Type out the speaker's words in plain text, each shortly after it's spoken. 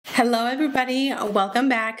Hello everybody, welcome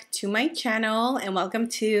back to my channel and welcome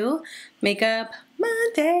to Makeup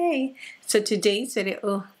Monday. So today's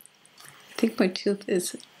video, I think my tooth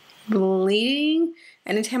is bleeding.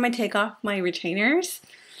 Anytime I take off my retainers,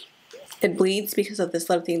 it bleeds because of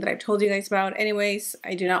this little thing that I've told you guys about. Anyways,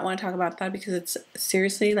 I do not want to talk about that because it's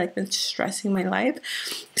seriously like been stressing my life.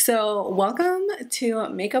 So welcome to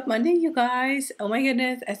Makeup Monday, you guys. Oh my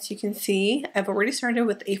goodness, as you can see, I've already started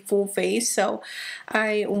with a full face. So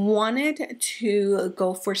I wanted to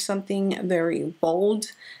go for something very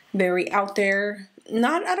bold, very out there,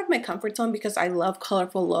 not out of my comfort zone because I love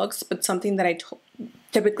colorful looks, but something that I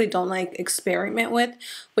typically don't like experiment with,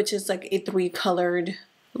 which is like a 3-colored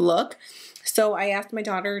look. So I asked my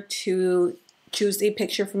daughter to choose a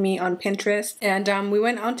picture for me on Pinterest, and we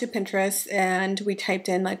went onto Pinterest and we typed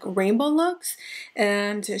in like rainbow looks,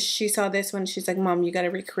 and she saw this one. She's like, Mom, you got to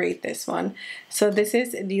recreate this one. So this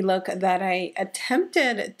is the look that I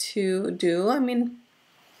attempted to do. I mean,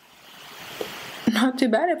 not too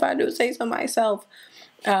bad if I do say so myself.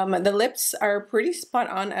 The lips are pretty spot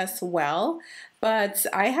on as well, but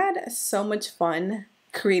I had so much fun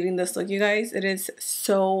creating this look, you guys. It is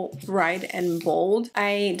so bright and bold.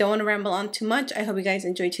 I don't want to ramble on too much. I hope you guys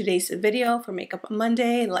enjoyed today's video for Makeup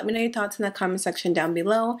Monday. Let me know your thoughts in the comment section down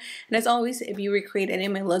below. And as always, if you recreate any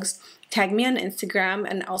of my looks, tag me on Instagram,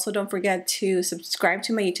 and also don't forget to subscribe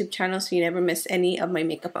to my YouTube channel so you never miss any of my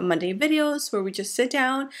Makeup Monday videos where we just sit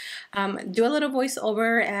down, do a little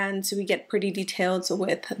voiceover, and we get pretty detailed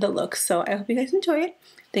with the looks. So I hope you guys enjoy it.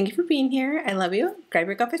 Thank you for being here. I love you. Grab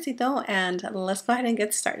your cafecito and let's go ahead and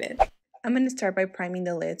get started. I'm going to start by priming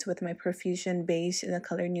the lids with my Profusion base in the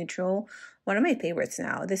color neutral. One of my favorites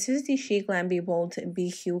now. This is the She Glam Be Bold Be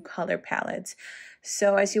Hue color palettes.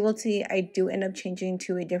 So as you will see, I do end up changing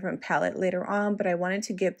to a different palette later on, but I wanted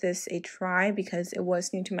to give this a try because it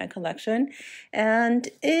was new to my collection and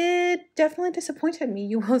it definitely disappointed me.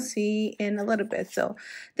 You will see in a little bit. So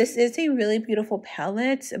this is a really beautiful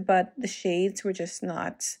palette, but the shades were just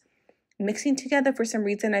not mixing together for some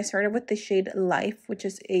reason. I started with the shade Life, which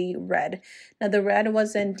is a red. Now the red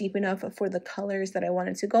wasn't deep enough for the colors that I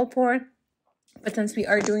wanted to go for. But since we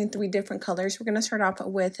are doing 3 different colors, we're going to start off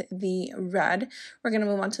with the red. We're going to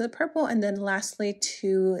move on to the purple, and then lastly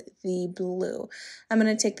to the blue. I'm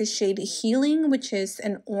going to take the shade Healing, which is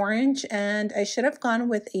an orange, and I should have gone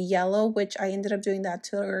with a yellow, which I ended up doing that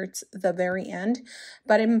towards the very end.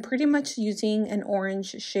 But I'm pretty much using an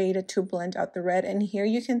orange shade to blend out the red. And here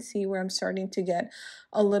you can see where I'm starting to get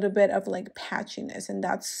a little bit of like patchiness, and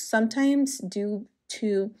that's sometimes due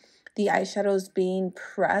to the eyeshadows being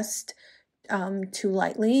pressed too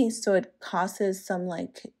lightly, so it causes some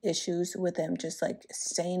like issues with them just like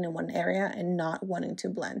staying in one area and not wanting to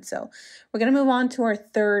blend. So we're gonna move on to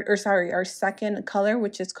our second color,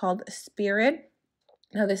 which is called Spirit.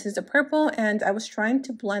 Now this is a purple, and I was trying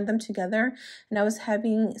to blend them together and I was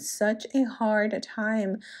having such a hard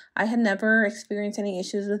time. I had never experienced any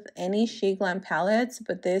issues with any She Glam palettes,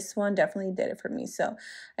 but this one definitely did it for me. So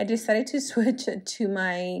I decided to switch to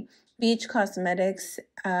my Beach Cosmetics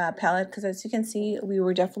palette because as you can see, we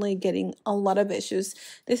were definitely getting a lot of issues.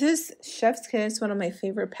 This is Chef's Kiss, one of my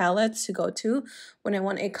favorite palettes to go to when I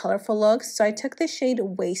want a colorful look. So I took the shade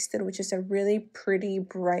Wasted, which is a really pretty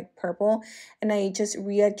bright purple, and I just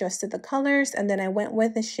readjusted the colors, and then I went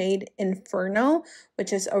with the shade Inferno,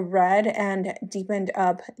 which is a red, and deepened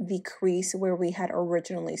up the crease where we had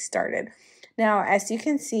originally started. Now, as you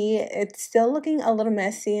can see, it's still looking a little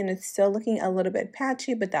messy and it's still looking a little bit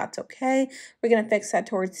patchy, but that's okay. We're going to fix that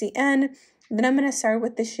towards the end. Then I'm going to start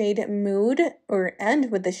with the shade Mood, or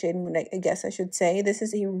end with the shade Mood, I guess I should say. This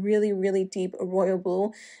is a really, really deep royal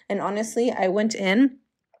blue. And honestly, I went in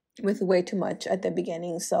with way too much at the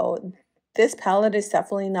beginning. So this palette is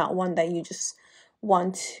definitely not one that you just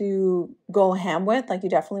want to go ham with. Like, you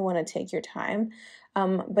definitely want to take your time.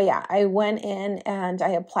 But yeah, I went in and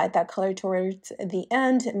I applied that color towards the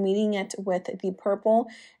end, meeting it with the purple,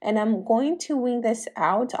 and I'm going to wing this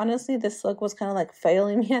out. Honestly, this look was kind of like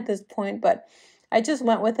failing me at this point, but I just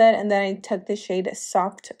went with it, and then I took the shade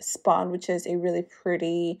Soft Spot, which is a really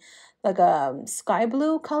pretty, like a sky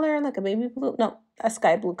blue color, like a baby blue, no, a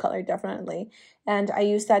sky blue color, definitely. And I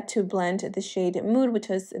used that to blend the shade Mood, which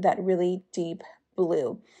was that really deep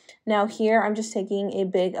blue. Now here, I'm just taking a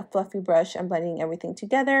big fluffy brush and blending everything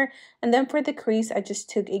together. And then for the crease, I just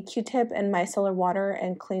took a Q-tip and micellar water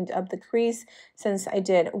and cleaned up the crease, since I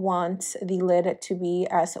did want the lid to be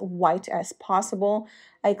as white as possible.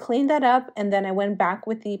 I cleaned that up, and then I went back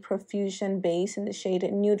with the Profusion base in the shade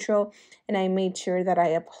Neutral, and I made sure that I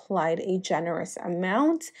applied a generous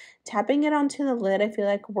amount. Tapping it onto the lid, I feel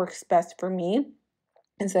like works best for me.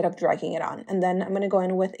 instead of dragging it on. And then I'm going to go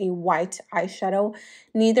in with a white eyeshadow.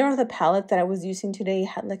 Neither of the palettes that I was using today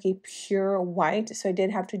had like a pure white, so I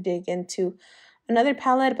did have to dig into another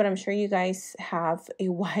palette, but I'm sure you guys have a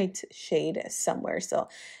white shade somewhere. So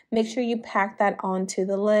make sure you pack that onto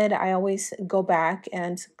the lid. I always go back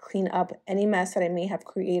and clean up any mess that I may have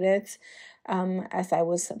created as I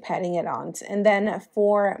was patting it on. And then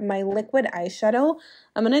for my liquid eyeshadow,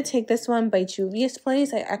 I'm going to take this one by Juvias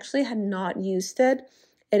Place. I actually had not used it.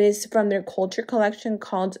 It is from their Culture collection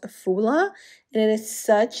called Fula, and it is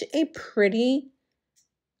such a pretty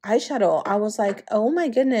eyeshadow. I was like, oh my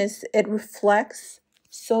goodness, it reflects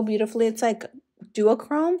so beautifully. It's like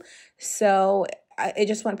duochrome, so it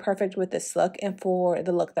just went perfect with this look and for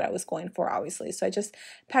the look that I was going for, obviously. So I just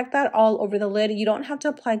packed that all over the lid. You don't have to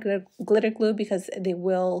apply glitter glue because they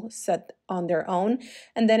will set on their own.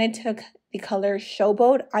 And then I took the color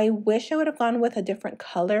Showboat. I wish I would have gone with a different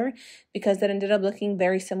color because it ended up looking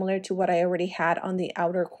very similar to what I already had on the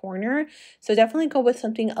outer corner. So definitely go with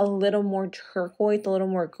something a little more turquoise, a little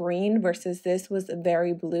more green, versus this was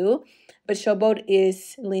very blue. But Showboat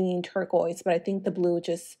is leaning turquoise, but I think the blue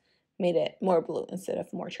just made it more blue instead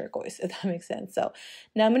of more turquoise, if that makes sense. So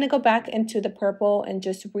now I'm going to go back into the purple and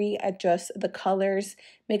just readjust the colors,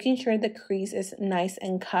 making sure the crease is nice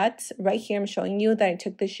and cut. Right here I'm showing you that I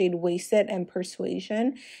took the shade Wasted and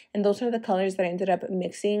Persuasion, and those are the colors that I ended up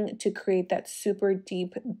mixing to create that super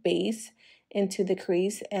deep base into the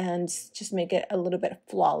crease and just make it a little bit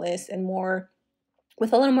flawless and more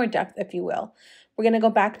with a little more depth, if you will. We're going to go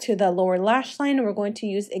back to the lower lash line. We're going to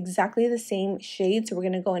use exactly the same shade. So we're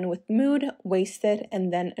going to go in with Mood, Wasted,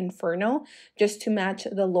 and then Inferno, just to match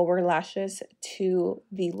the lower lashes to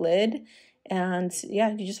the lid. And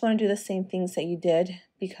yeah, you just want to do the same things that you did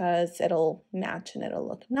because it'll match and it'll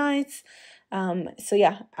look nice. So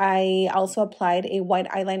yeah, I also applied a white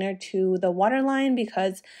eyeliner to the waterline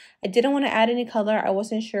because I didn't want to add any color. I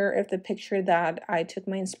wasn't sure if the picture that I took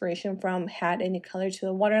my inspiration from had any color to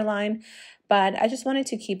the waterline, but I just wanted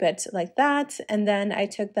to keep it like that. And then I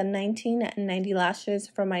took the 1990 lashes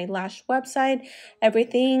from my lash website.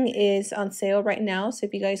 Everything is on sale right now, so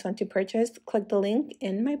if you guys want to purchase, click the link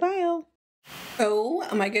in my bio. Oh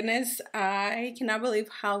my goodness, I cannot believe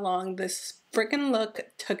how long this freaking look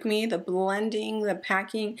took me. The blending, the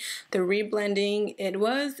packing, the reblending, it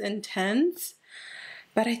was intense,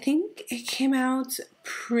 but I think it came out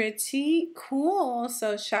pretty cool.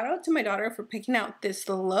 So shout out to my daughter for picking out this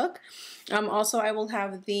look. Also, I will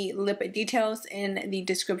have the lip details in the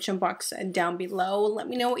description box down below. Let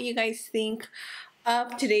me know what you guys think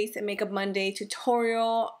of today's Makeup Monday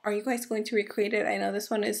tutorial. Are you guys going to recreate it? I know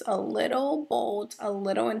this one is a little bold, a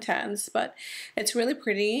little intense, but it's really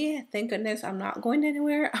pretty. Thank goodness I'm not going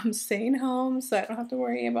anywhere. I'm staying home, so I don't have to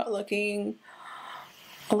worry about looking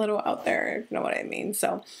a little out there, if you know what I mean.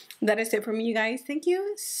 So that is it for me, you guys. Thank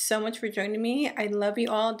you so much for joining me. I love you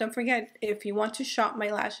all. Don't forget, if you want to shop my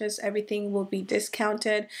lashes, everything will be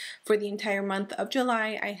discounted for the entire month of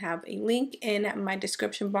July. I have a link in my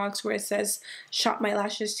description box where it says shop my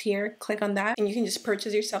lashes here. Click on that and you can just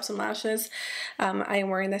purchase yourself some lashes. I am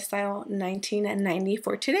wearing this style 1990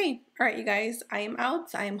 for today. All right, you guys, I am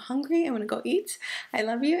out. I am hungry. I'm gonna go eat. I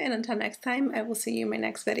love you, and until next time, I will see you in my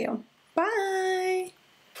next video. Bye.